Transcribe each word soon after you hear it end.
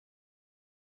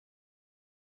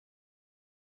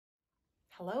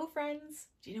Hello, friends.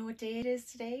 Do you know what day it is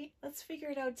today? Let's figure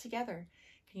it out together.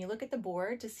 Can you look at the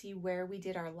board to see where we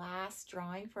did our last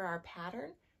drawing for our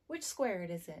pattern? Which square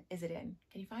is it in?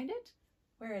 Can you find it?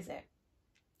 Where is it?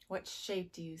 What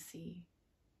shape do you see?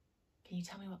 Can you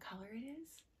tell me what color it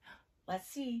is? Let's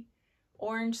see.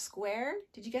 Orange square.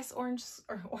 Did you guess orange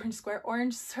square?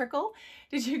 Orange circle?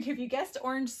 If you guessed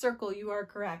orange circle, you are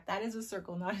correct. That is a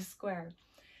circle, not a square.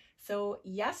 So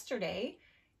yesterday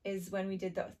is when we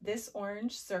did this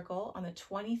orange circle on the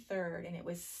 23rd, and it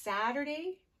was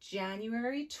Saturday,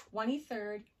 January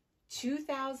 23rd,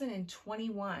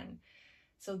 2021.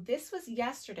 So this was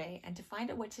yesterday, and to find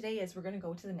out what today is, we're going to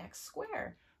go to the next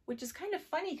square, which is kind of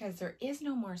funny because there is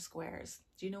no more squares.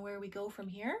 Do you know where we go from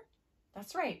here?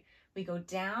 That's right. We go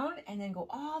down and then go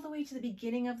all the way to the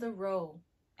beginning of the row,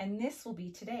 and this will be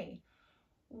today.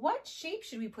 What shape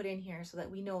should we put in here so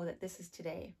that we know that this is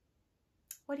today?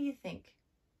 What do you think?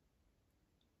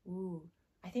 Ooh,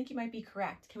 I think you might be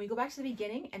correct. Can we go back to the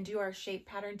beginning and do our shape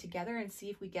pattern together and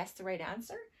see if we guessed the right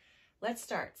answer? Let's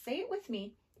start. Say it with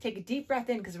me. Take a deep breath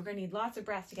in because we're going to need lots of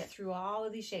breath to get through all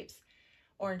of these shapes.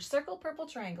 Orange circle, purple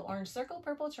triangle, orange circle,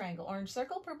 purple triangle, orange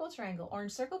circle, purple triangle,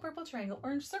 orange circle, purple triangle,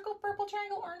 orange circle, purple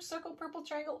triangle, orange circle, purple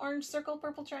triangle, orange circle,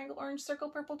 purple triangle, orange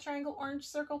circle, purple triangle, orange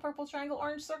circle, purple triangle,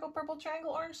 orange circle, purple triangle,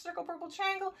 orange circle, purple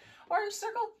triangle, orange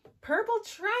circle, purple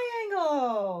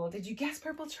triangle. Did you guess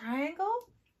purple triangle?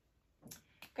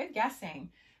 Good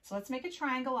guessing. So let's make a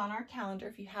triangle on our calendar.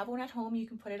 If you have one at home, you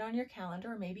can put it on your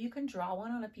calendar, or maybe you can draw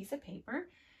one on a piece of paper.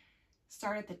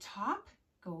 Start at the top.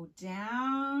 Go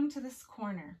down to this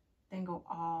corner, then go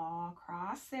all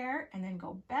across there, and then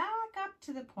go back up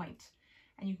to the point.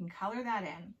 And you can color that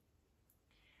in.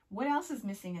 What else is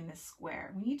missing in this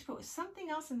square? We need to put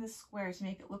something else in this square to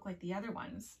make it look like the other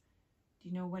ones. Do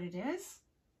you know what it is?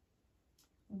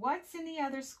 What's in the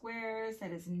other squares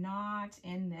that is not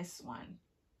in this one?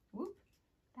 Whoop,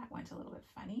 that went a little bit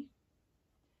funny.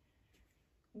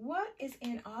 What is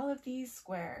in all of these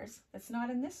squares that's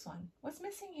not in this one? What's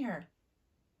missing here?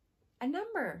 A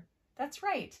number. That's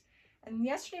right. And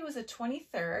yesterday was the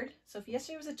 23rd. So if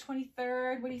yesterday was the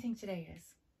 23rd, what do you think today is?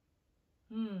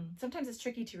 Sometimes it's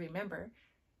tricky to remember,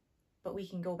 but we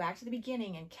can go back to the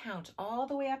beginning and count all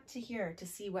the way up to here to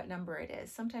see what number it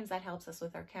is. Sometimes that helps us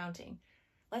with our counting.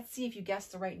 Let's see if you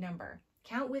guessed the right number.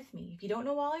 Count with me. If you don't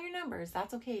know all your numbers,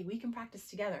 that's okay. We can practice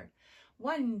together.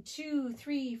 1, 2,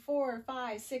 3, 4,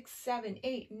 5, 6, 7,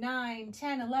 8, 9,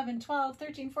 10, 11, 12,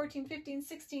 13, 14, 15,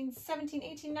 16, 17,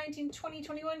 18, 19, 20,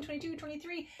 21, 22,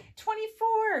 23,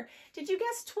 24. Did you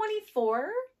guess 24?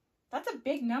 That's a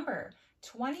big number.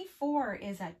 24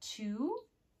 is a 2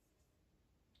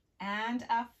 and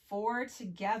a 4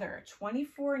 together.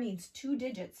 24 needs 2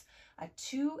 digits, a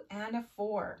 2 and a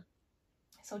 4.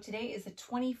 So today is the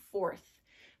 24th.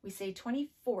 We say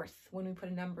 24th when we put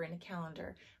a number in a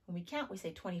calendar. When we count, we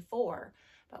say 24.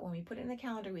 But when we put it in the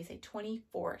calendar, we say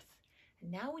 24th.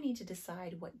 And now we need to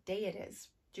decide what day it is.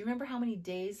 Do you remember how many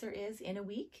days there is in a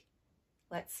week?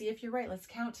 Let's see if you're right. Let's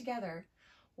count together.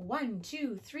 1,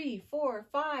 2, 3, 4,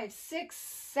 5, 6,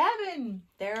 7.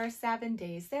 There are 7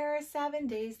 days. There are 7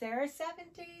 days. There are 7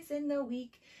 days in the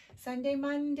week. Sunday,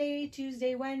 Monday,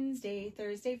 Tuesday, Wednesday,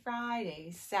 Thursday,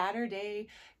 Friday, Saturday.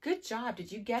 Good job.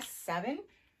 Did you guess 7?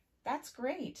 That's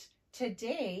great.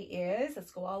 Today is,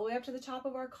 let's go all the way up to the top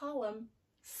of our column,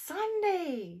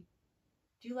 Sunday.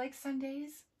 Do you like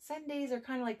Sundays? Sundays are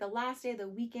kind of like the last day of the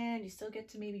weekend. You still get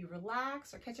to maybe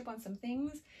relax or catch up on some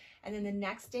things. And then the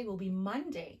next day will be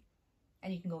Monday.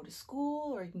 And you can go to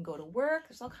school or you can go to work.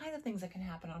 There's all kinds of things that can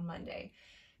happen on Monday.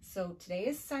 So today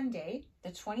is Sunday, the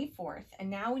 24th.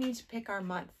 And now we need to pick our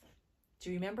month. Do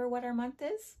you remember what our month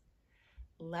is?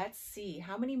 Let's see.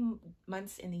 How many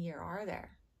months in the year are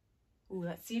there? Ooh,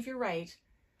 let's see if you're right.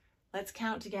 Let's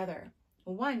count together.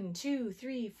 1, 2,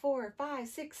 3, 4, 5,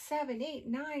 6, 7, 8,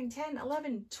 9, 10,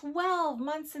 11, 12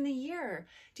 months in the year.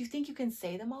 Do you think you can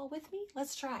say them all with me?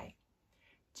 Let's try.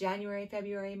 January,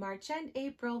 February, March, and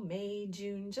April, May,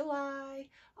 June, July,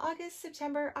 August,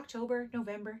 September, October,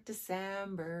 November,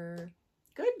 December.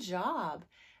 Good job.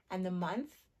 And the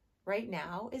month right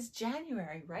now is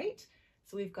January, right?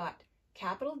 So we've got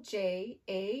capital J-A-N-U-A-R-Y,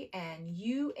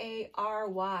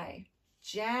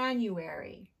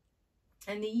 January.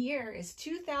 And the year is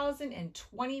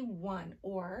 2021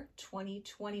 or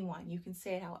 2021. You can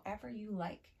say it however you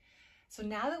like. So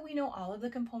now that we know all of the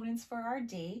components for our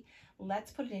day, let's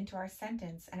put it into our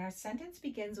sentence. And our sentence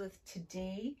begins with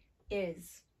today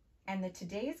is. And the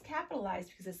today is capitalized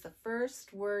because it's the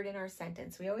first word in our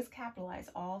sentence. We always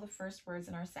capitalize all the first words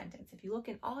in our sentence. If you look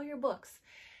in all your books,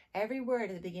 every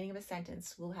word at the beginning of a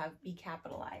sentence will be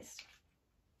capitalized.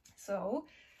 So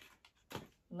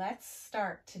Let's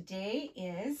start. Today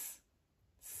is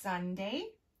Sunday.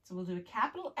 So we'll do a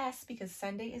capital S because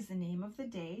Sunday is the name of the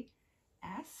day.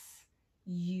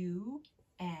 S-U-N-D-A-Y,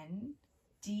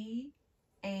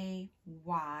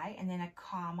 and then a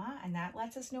comma, and that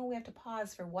lets us know we have to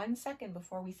pause for 1 second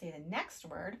before we say the next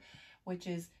word, which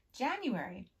is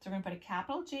January. So we're going to put a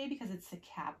capital J because it's the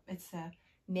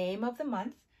name of the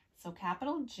month. So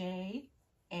capital J-A-N-U-A-R-Y,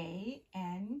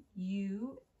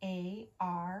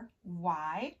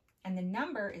 and the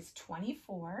number is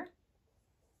 24.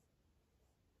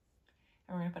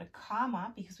 And we're going to put a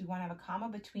comma because we want to have a comma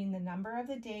between the number of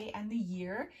the day and the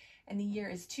year. And the year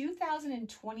is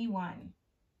 2021.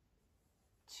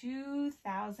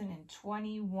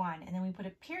 2021. And then we put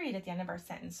a period at the end of our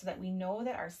sentence so that we know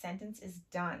that our sentence is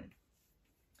done.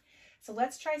 So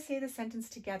let's try to say the sentence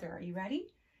together. Are you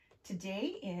ready?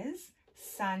 Today is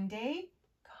Sunday,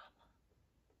 comma,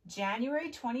 January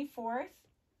 24th,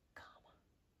 comma,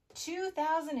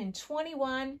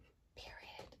 2021,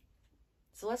 period.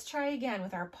 So let's try again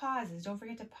with our pauses. Don't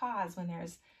forget to pause when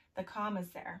there's the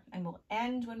commas there, and we'll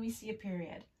end when we see a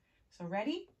period. So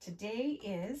ready? Today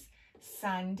is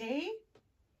Sunday,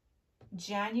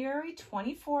 January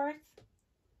 24th,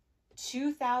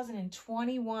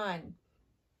 2021.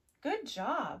 Good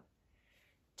job.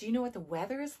 Do you know what the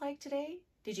weather is like today?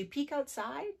 Did you peek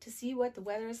outside to see what the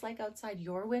weather is like outside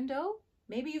your window?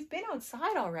 Maybe you've been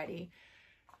outside already.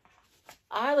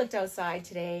 I looked outside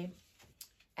today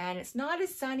and it's not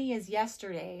as sunny as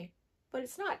yesterday, but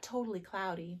it's not totally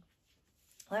cloudy.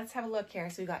 Let's have a look here.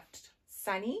 So we got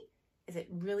sunny. Is it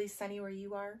really sunny where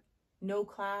you are? No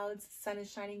clouds, sun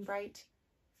is shining bright.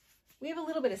 We have a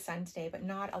little bit of sun today, but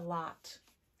not a lot.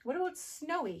 What about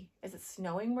snowy? Is it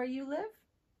snowing where you live?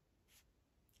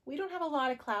 We don't have a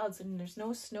lot of clouds and there's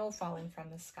no snow falling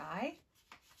from the sky.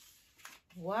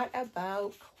 What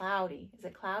about cloudy? Is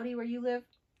it cloudy where you live?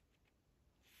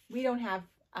 We don't have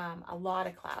a lot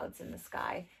of clouds in the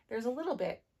sky. There's a little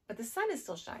bit, but the sun is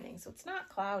still shining, so it's not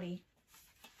cloudy.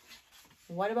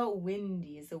 What about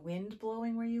windy? Is the wind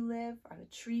blowing where you live? Are the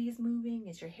trees moving?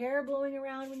 Is your hair blowing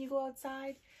around when you go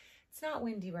outside? It's not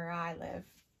windy where I live.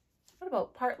 What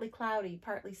about partly cloudy,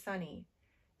 partly sunny?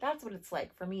 That's what it's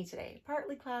like for me today.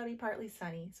 Partly cloudy, partly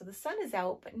sunny. So the sun is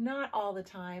out, but not all the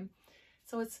time.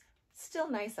 So it's still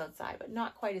nice outside, but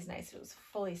not quite as nice if it was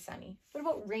fully sunny. What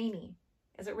about rainy?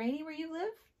 Is it rainy where you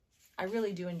live? I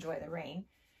really do enjoy the rain.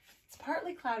 It's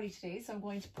partly cloudy today, so I'm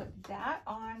going to put that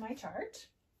on my chart.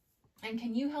 And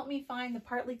can you help me find the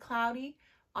partly cloudy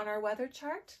on our weather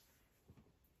chart?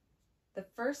 The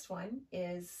first one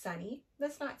is sunny.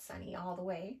 That's not sunny all the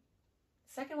way.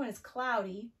 Second one is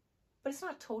cloudy, but it's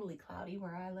not totally cloudy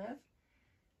where I live.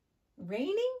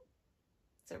 Raining?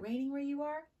 Is it raining where you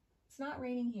are? It's not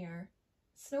raining here.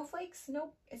 Snowflakes?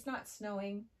 Nope, it's not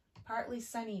snowing. Partly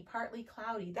sunny, partly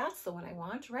cloudy. That's the one I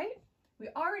want, right? We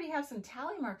already have some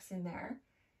tally marks in there.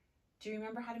 Do you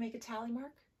remember how to make a tally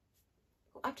mark?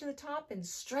 Go up to the top and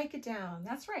strike it down.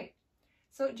 That's right.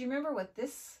 So do you remember what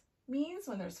this means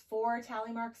when there's 4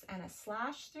 tally marks and a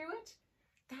slash through it?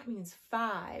 That means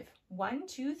 5. 1,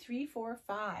 2, 3, 4,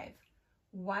 5.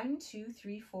 1, 2,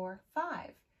 3, 4,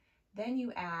 5. Then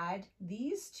you add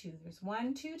these 2. There's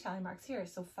 1, 2 tally marks here.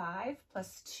 So 5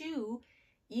 plus 2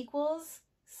 equals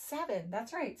 7.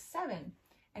 That's right, 7.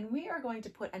 And we are going to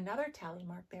put another tally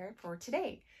mark there for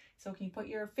today. So can you put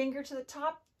your finger to the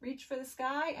top, reach for the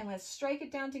sky, and let's strike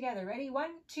it down together. Ready?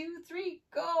 1, 2, 3,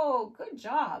 go. Good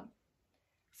job.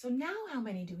 So now how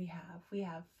many do we have? We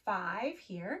have 5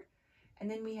 here.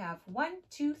 And then we have 1,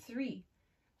 2, 3.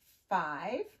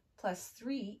 5 plus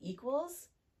 3 equals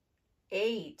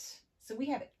 8. So we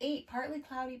have 8 partly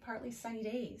cloudy, partly sunny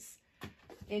days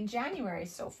in January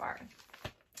so far.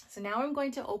 So now I'm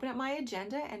going to open up my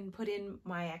agenda and put in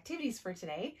my activities for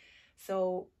today.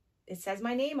 So it says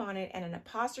my name on it and an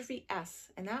apostrophe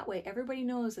S. And that way everybody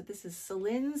knows that this is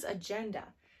Celyne's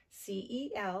agenda.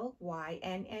 C-E-L-Y-N-N-E.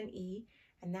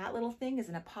 And that little thing is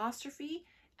an apostrophe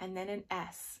and then an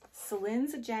S.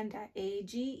 Celyne's agenda,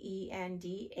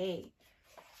 A-G-E-N-D-A.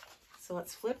 So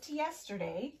let's flip to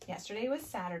yesterday. Yesterday was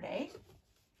Saturday.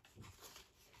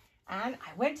 And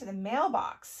I went to the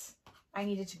mailbox. I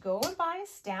needed to go and buy a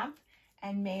stamp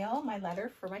and mail my letter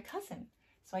for my cousin.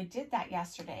 So I did that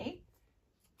yesterday.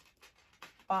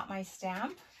 Bought my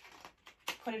stamp,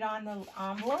 put it on the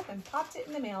envelope, and popped it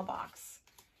in the mailbox.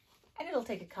 And it'll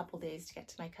take a couple days to get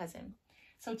to my cousin.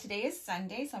 So today is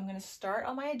Sunday, so I'm going to start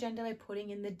on my agenda by putting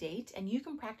in the date, and you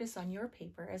can practice on your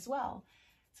paper as well.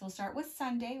 So we'll start with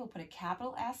Sunday. We'll put a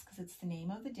capital S because it's the name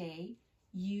of the day.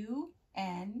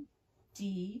 U-N-D-A-Y,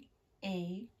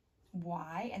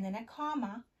 and then a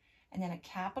comma. and then a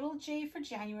capital J for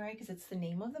January because it's the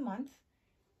name of the month.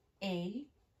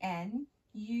 A-N-U-A-R-Y,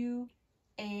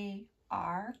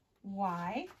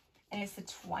 and it's the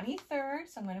 23rd,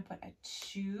 so I'm going to put a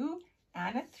 2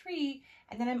 and a 3,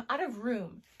 and then I'm out of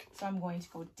room, so I'm going to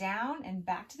go down and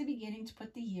back to the beginning to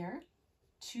put the year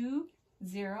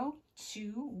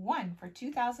 2021 for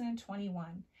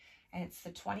 2021, and it's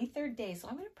the 23rd day. So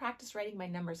I'm going to practice writing my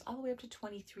numbers all the way up to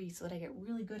 23 so that I get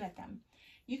really good at them.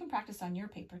 You can practice on your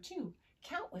paper too.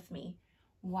 Count with me.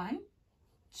 1,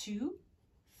 2,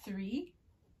 3,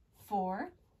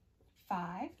 4,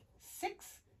 5,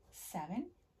 6, 7,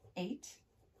 8,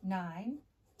 9,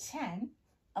 10,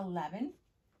 11,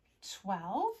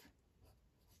 12,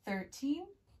 13,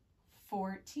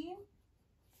 14,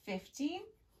 15,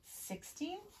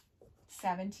 16,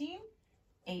 17,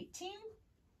 18,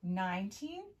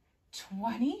 19,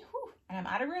 20, whew, and I'm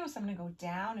out of room, so I'm going to go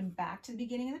down and back to the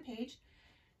beginning of the page.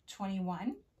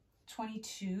 21,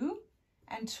 22,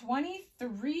 and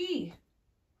 23.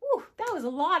 Whew, that was a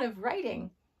lot of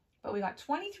writing, but we got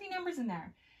 23 numbers in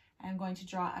there. I'm going to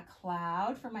draw a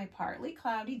cloud for my partly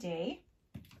cloudy day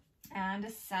and a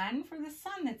sun for the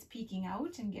sun that's peeking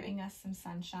out and giving us some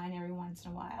sunshine every once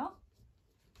in a while.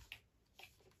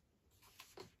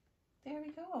 There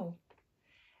we go.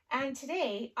 And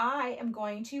today I am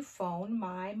going to phone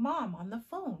my mom on the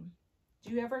phone.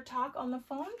 Do you ever talk on the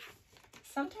phone?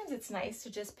 Sometimes it's nice to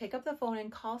just pick up the phone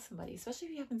and call somebody, especially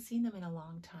if you haven't seen them in a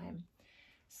long time.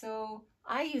 So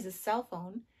I use a cell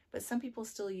phone, but some people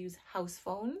still use house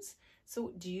phones.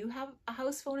 So do you have a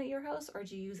house phone at your house, or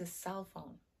do you use a cell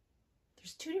phone?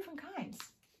 There's two different kinds.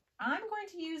 I'm going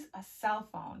to use a cell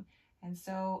phone. And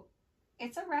so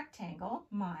it's a rectangle,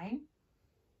 mine.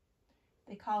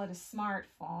 They call it a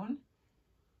smartphone.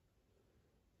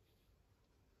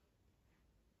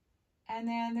 And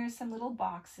then there's some little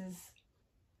boxes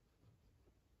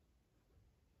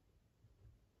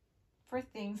for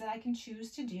things that I can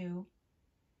choose to do.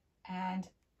 And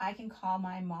I can call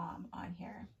my mom on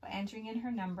here by entering in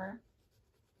her number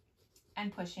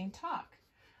and pushing talk.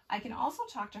 I can also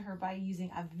talk to her by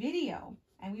using a video,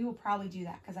 and we will probably do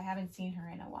that because I haven't seen her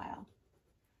in a while.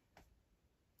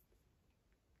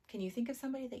 Can you think of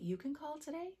somebody that you can call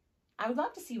today? I would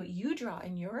love to see what you draw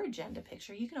in your agenda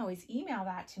picture. You can always email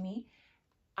that to me.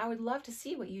 I would love to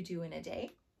see what you do in a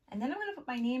day. And then I'm going to put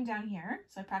my name down here.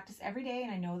 So I practice every day,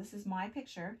 and I know this is my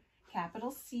picture.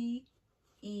 Capital C-E-L-Y-N-N-E.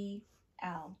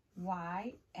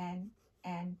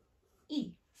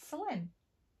 Celine.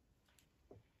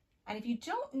 And if you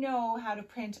don't know how to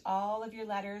print all of your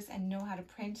letters and know how to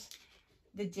print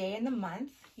the day and the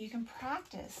month, you can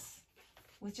practice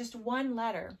with just one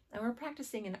letter. And we're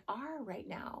practicing an R right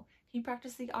now. Can you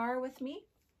practice the R with me?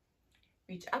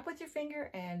 Reach up with your finger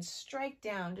and strike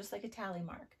down just like a tally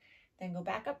mark. Then go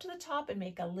back up to the top and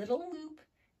make a little loop,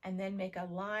 and then make a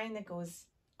line that goes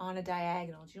on a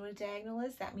diagonal. Do you know what a diagonal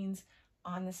is? That means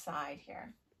on the side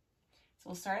here. So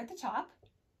we'll start at the top.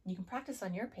 You can practice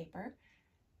on your paper.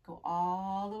 Go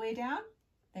all the way down,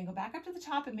 then go back up to the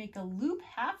top and make a loop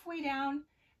halfway down,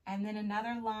 and then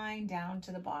another line down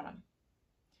to the bottom.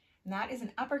 And that is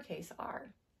an uppercase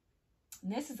R.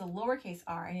 And this is a lowercase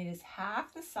r, and it is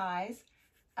half the size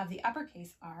of the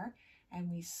uppercase R. And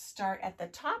we start at the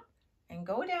top and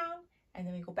go down, and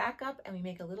then we go back up and we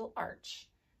make a little arch.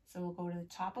 So we'll go to the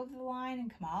top of the line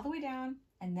and come all the way down,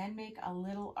 and then make a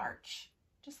little arch,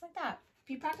 just like that. If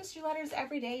you practice your letters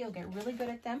every day, you'll get really good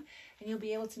at them, and you'll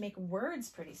be able to make words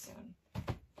pretty soon.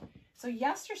 So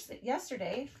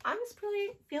yesterday, I was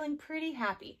feeling pretty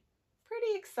happy,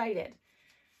 pretty excited.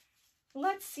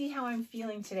 Let's see how I'm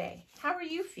feeling today. How are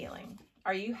you feeling?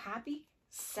 Are you happy,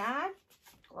 sad,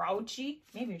 grouchy?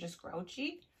 Maybe you're just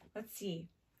grouchy. Let's see.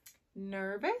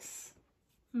 Nervous?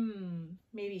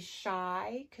 Maybe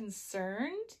shy,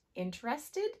 concerned,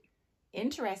 interested?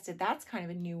 Interested, that's kind of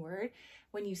a new word.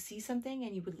 When you see something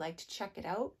and you would like to check it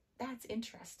out, that's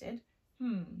interested.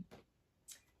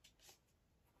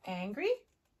 Angry?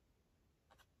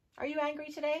 Are you angry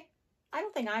today? I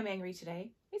don't think I'm angry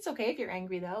today. It's okay if you're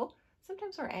angry though.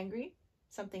 Sometimes we're angry.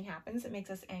 Something happens that makes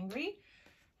us angry.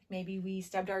 Maybe we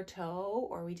stubbed our toe,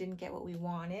 or we didn't get what we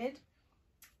wanted,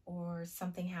 or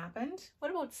something happened.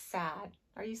 What about sad?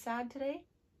 Are you sad today?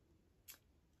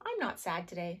 I'm not sad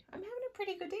today. I'm having a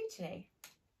pretty good day today.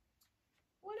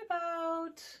 What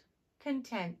about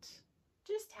content?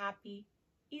 Just happy,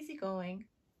 easygoing.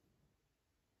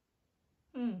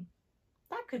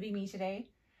 That could be me today.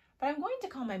 But I'm going to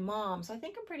call my mom, so I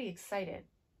think I'm pretty excited.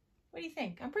 What do you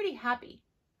think? I'm pretty happy.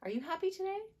 Are you happy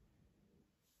today?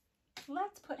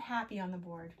 Let's put happy on the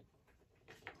board.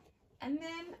 And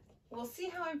then we'll see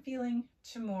how I'm feeling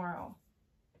tomorrow.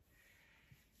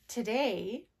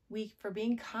 Today, for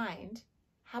being kind,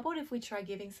 how about if we try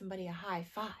giving somebody a high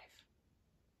five?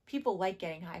 People like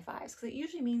getting high fives because it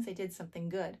usually means they did something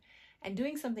good. And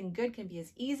doing something good can be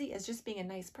as easy as just being a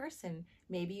nice person.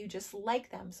 Maybe you just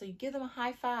like them, so you give them a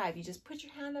high five. You just put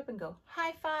your hand up and go,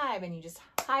 high five, and you just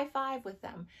high five with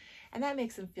them. And that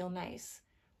makes them feel nice.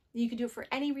 You can do it for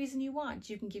any reason you want.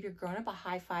 You can give your grown-up a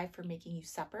high five for making you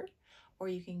supper, or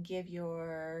you can give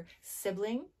your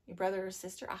sibling, your brother or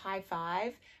sister, a high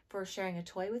five for sharing a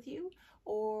toy with you,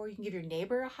 or you can give your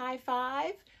neighbor a high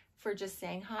five for just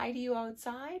saying hi to you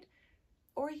outside.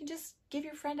 Or you can just give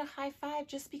your friend a high five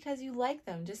just because you like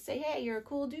them. Just say, hey, you're a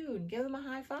cool dude, and give them a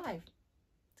high five.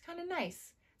 It's kind of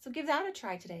nice. So give that a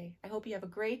try today. I hope you have a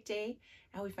great day.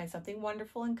 I hope you find something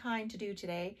wonderful and kind to do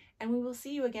today. And we will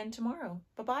see you again tomorrow.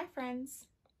 Bye-bye, friends.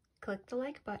 Click the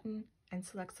like button and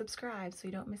select subscribe so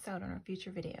you don't miss out on our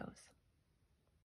future videos.